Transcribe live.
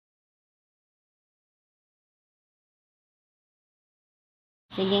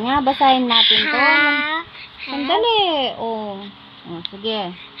Sige nga, basahin natin to. Sandali.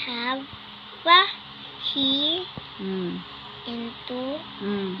 Sige. Have he into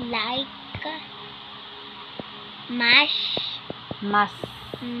like mas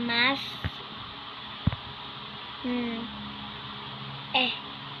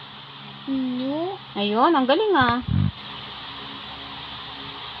new. Ayun, ang galing ah.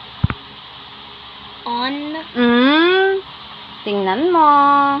 On. Tingnan mo.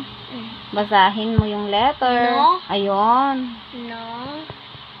 Basahin mo yung letter. No. Ayun. No.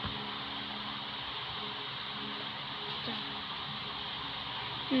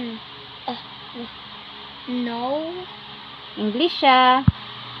 No. English siya.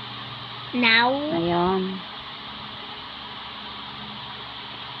 Now. Ayun.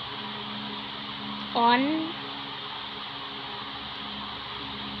 On.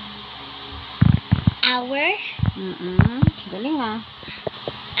 Our. Galing ah.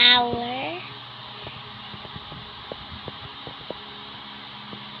 Our.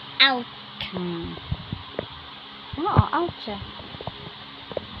 Out. Oo, out siya.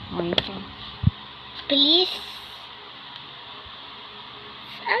 Ito. Please.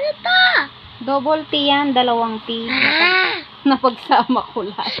 Ano to? Double T yan, dalawang T. Napagsama ko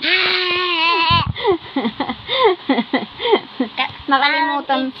lang.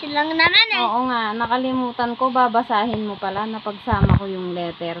 Nakalimutan. Lang naman eh. Oo nga, nakalimutan ko. Babasahin mo pala. Napagsama ko yung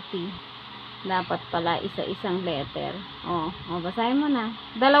letter T. Dapat pala isa-isang letter. Basahin mo na.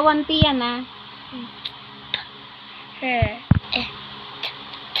 Dalawang T yan ah. Pray.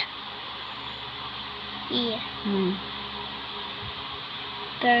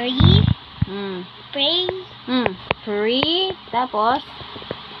 Free. Tapos?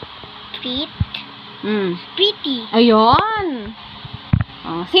 Treat. Pretty. Ayun.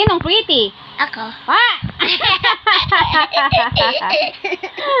 Sinong pretty? Ako.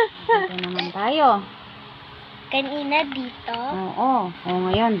 Ito naman tayo. Kanina dito. Oo.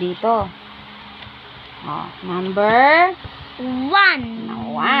 Ngayon dito. Number 1.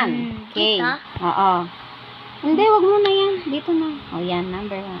 1. Okay. Dito? Oo. Hindi, wag mo na yan. Dito na. Yan,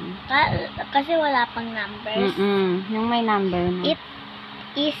 number 1. Kasi wala pang numbers. Yung may number na. It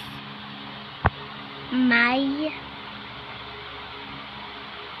is my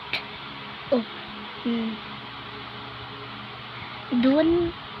dun.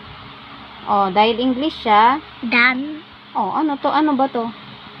 Dahil English siya. Dan. Ano to? Ano ba to?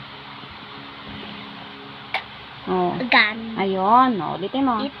 Gun. Ayun. Ulitin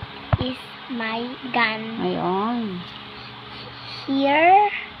mo. It is my gun. Ayun. Here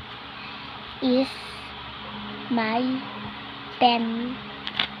is my pen.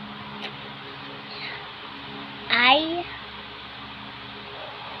 I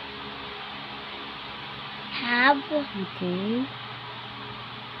have Okay.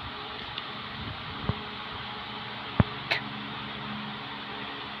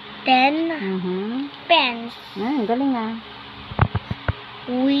 ten pens. Ang galing ah.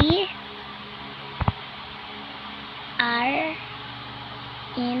 We are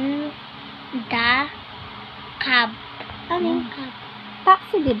in the cab. Ano yung cab?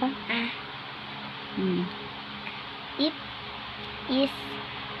 Taxi, di ba? It is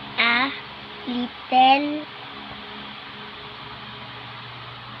a little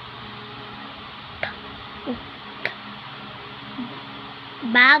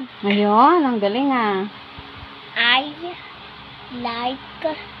bag. Ayun, ang galing ah. I like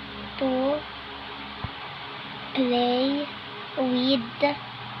to play with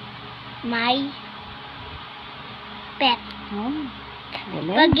my pet.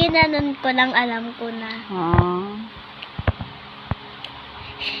 Galing. Pag ginanon ko lang, alam ko na.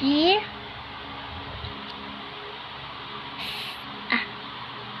 She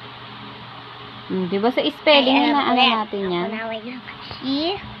di ba sa spelling na ano natin yan?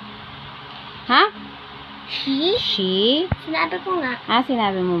 She Ha? She? Sinabi ko nga.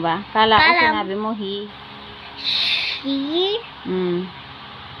 Sinabi mo ba? Kala ko sinabi mo he. She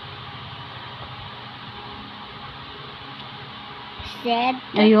said.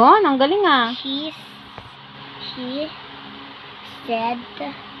 Ayun, ang galing ah. She said.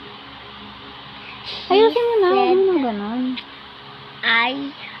 Ayusin mo na. Huwag mo ganon.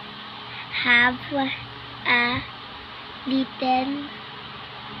 I have a little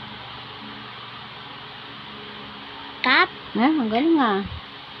cat. Ang galing ah.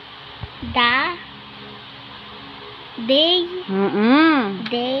 They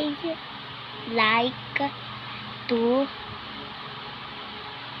like to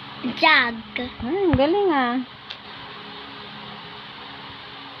jog. Ang galing ah.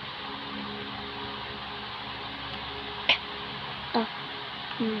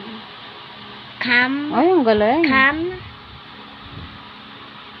 Come. Ay, ang galing. Come.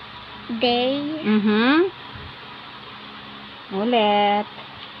 They. Ulit.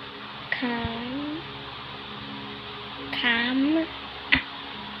 Come. Come.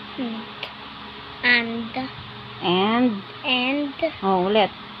 And. Oh,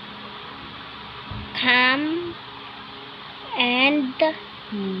 ulit. Come. And.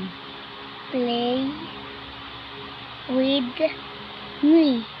 Play. With.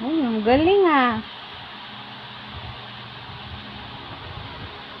 Me. Ay, ang galing ah.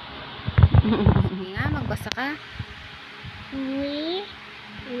 Sige nga, magbasa ka. We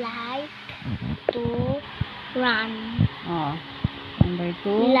like to run. Oh, number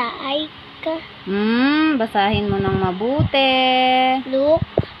 2. Like. Basahin mo ng mabuti. Look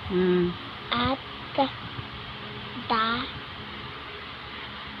at the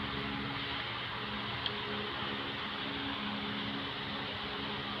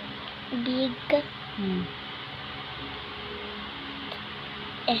big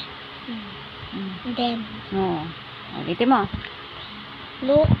den. Oh, ulitin mo.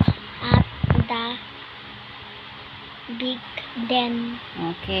 Look at the big den.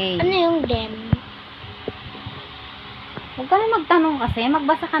 Okay. Ano yung den? Huwag ka na magtanong kasi.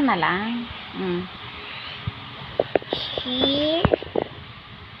 Magbasa ka na lang. Here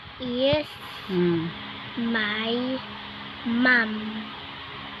is my mom.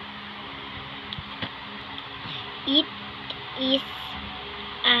 It is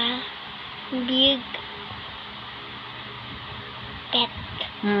a big pet.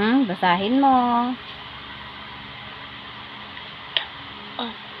 Basahin mo.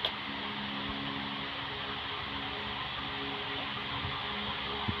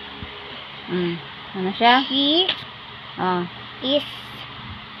 Ano siya? He is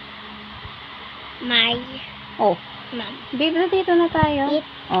my Oh, mom. dito na tayo. It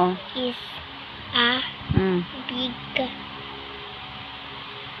is a big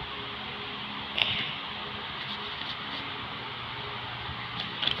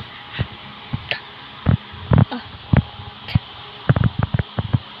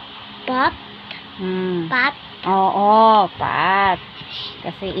pot. Oo, pat.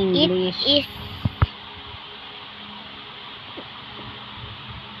 Kasi English. It is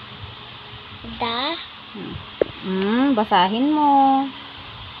the basahin mo.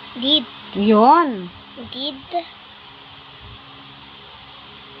 did Yun.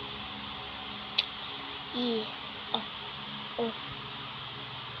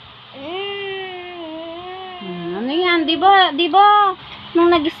 Ano yan? Di ba nung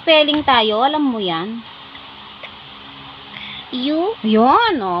nag-spelling tayo, alam mo yan? You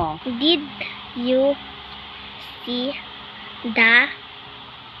Yun, oh. did you see the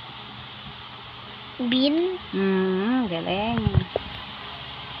bin? Galing.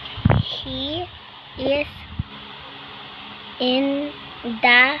 He is in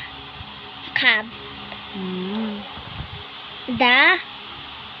the cab. The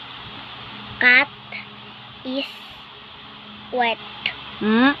cat is wet.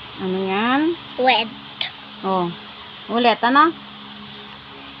 Ano yan? Wet. Oh. Ulit, ano?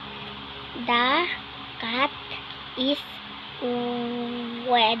 The cat is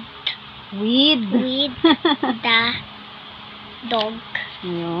wet. With. With the dog.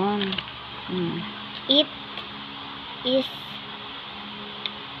 Yun. It is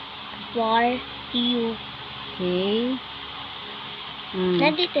for you. Okay.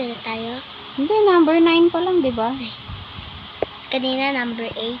 Nandito na tayo. Hindi, number 9 pa lang, di ba? Kanina number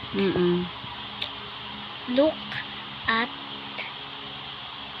 8. Look at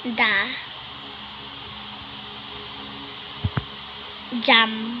the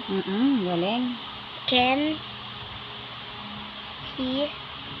jam. Galing. Can he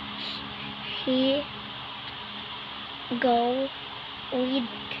go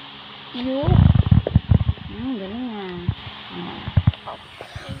with you? Galing ah.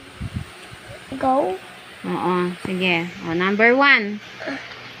 Go? Oo, sige. O, number 1.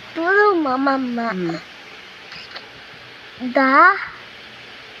 Turo mo, mama. The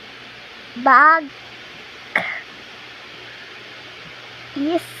bag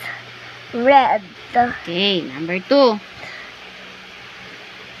is red. Okay, number 2.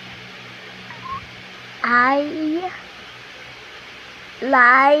 I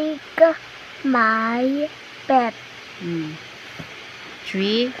like my pet.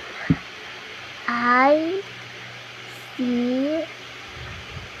 3. I see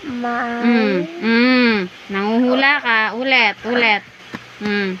my nanguhula ka. Ulit.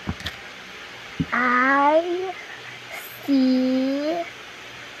 I see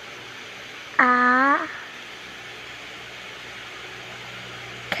a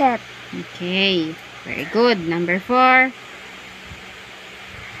cat. Okay. Very good. Number 4.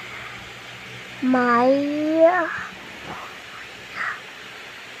 My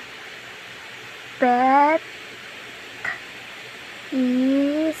pet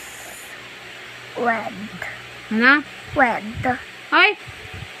is red. Ano? Red. Ay!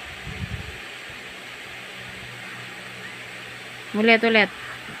 Ulit.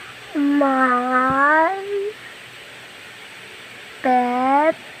 My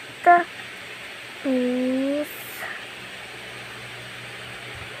pet is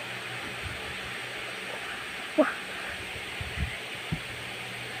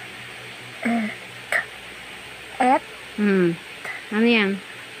at Ano yan?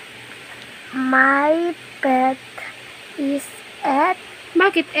 my pet is at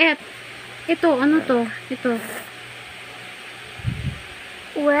Bakit et? Ito, ano to? Ito.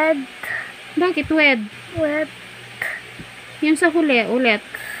 red. Bakit wed? Red. Yung sa huli, ulit.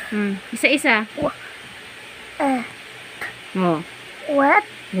 Isa-isa. Oh. Wet.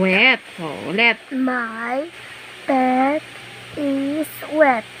 Wet. Oh, ulit. My pet is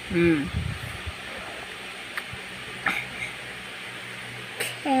wet.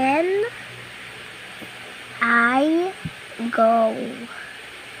 Can I go?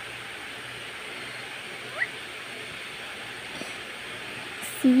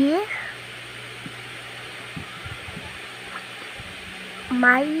 See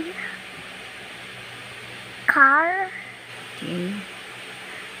my car. Okay.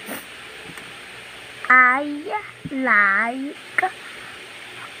 I like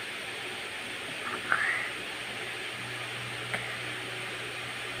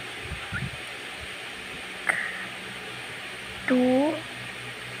to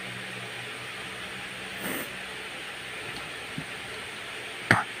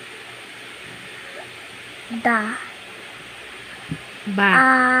the Ba.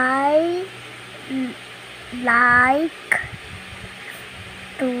 I like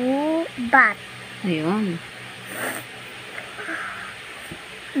to bat. Ayun.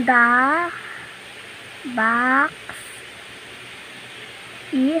 The box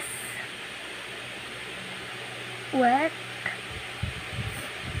is wet.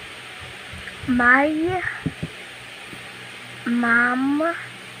 My mom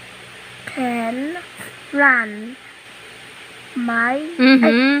can run.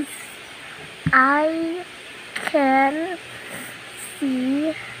 I can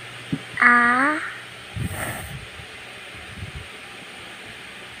see a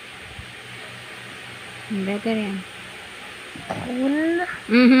Better yan.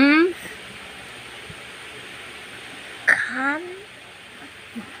 Can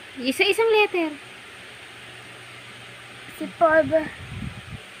Isa-isang letter. si Porbe.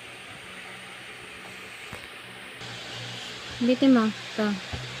 Ulitin mo. Ito.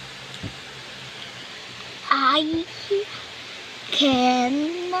 I can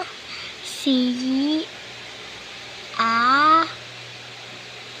see a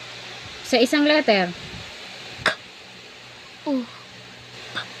Sa isang letter.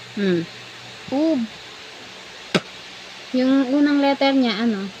 Yung unang letter niya,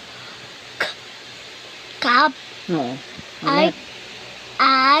 ano? cup. Oo. I Ulit.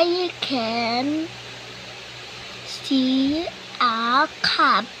 I can see a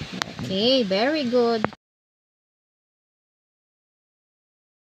cup. Okay, very good.